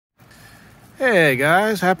Hey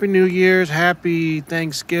guys, Happy New Year's, Happy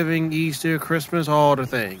Thanksgiving, Easter, Christmas, all the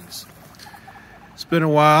things. It's been a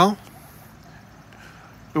while.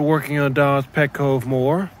 Been working on Don's Pet Cove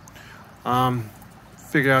more.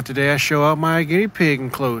 Figured out today I show out my guinea pig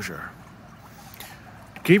enclosure.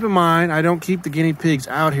 Keep in mind, I don't keep the guinea pigs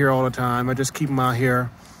out here all the time. I just keep them out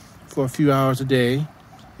here for a few hours a day,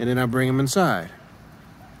 and then I bring them inside.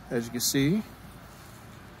 As you can see,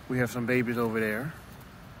 we have some babies over there.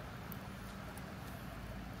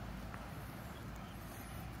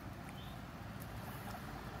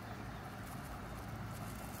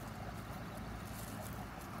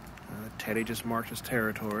 Teddy just marked his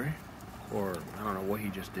territory, or I don't know what he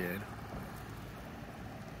just did.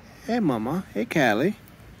 Hey, Mama. Hey, Callie.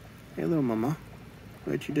 Hey, little Mama.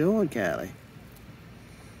 What you doing, Callie?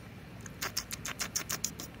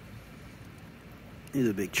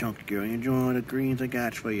 You're a big chunky girl. You enjoying the greens I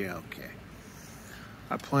got for you? Okay.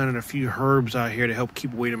 I planted a few herbs out here to help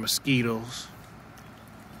keep away the mosquitoes.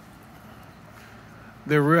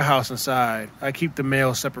 They're real house inside. I keep the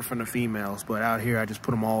males separate from the females, but out here I just put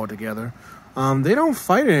them all together. They don't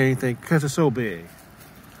fight or anything because they're so big.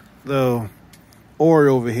 Though Ori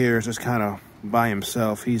over here is just kind of by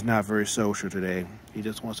himself. He's not very social today. He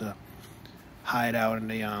just wants to hide out in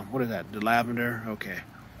the, what is that, the lavender? Okay.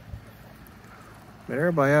 But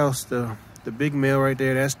everybody else, the big male right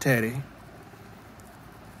there, that's Teddy.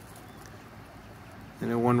 And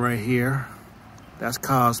the one right here, that's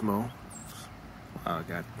Cosmo. Wow, I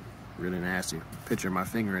got really nasty picture of my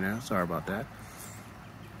finger in there. Sorry about that.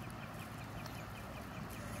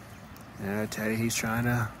 Yeah, Teddy, he's trying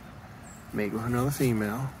to mate with another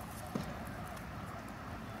female.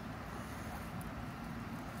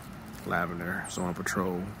 Lavender is on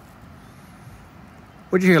patrol.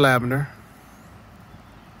 What'd you hear, Lavender?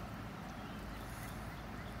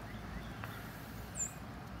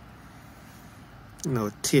 You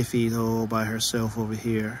know, Tiffy's all by herself over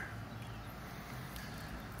here.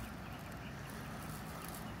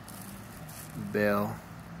 Bell.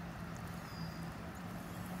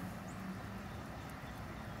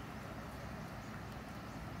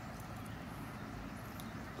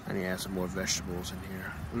 I need to add some more vegetables in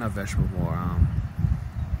here. Not vegetables, more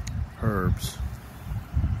herbs.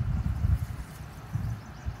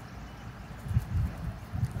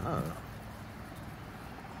 Oh.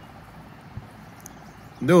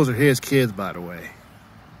 Those are his kids, by the way.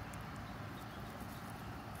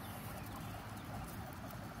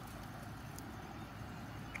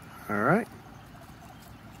 All right.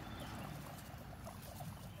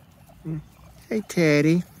 Hey,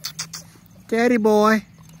 Teddy. Daddy boy.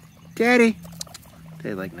 Daddy.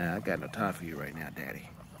 They're like, nah, I got no time for you right now, Daddy.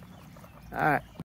 All right.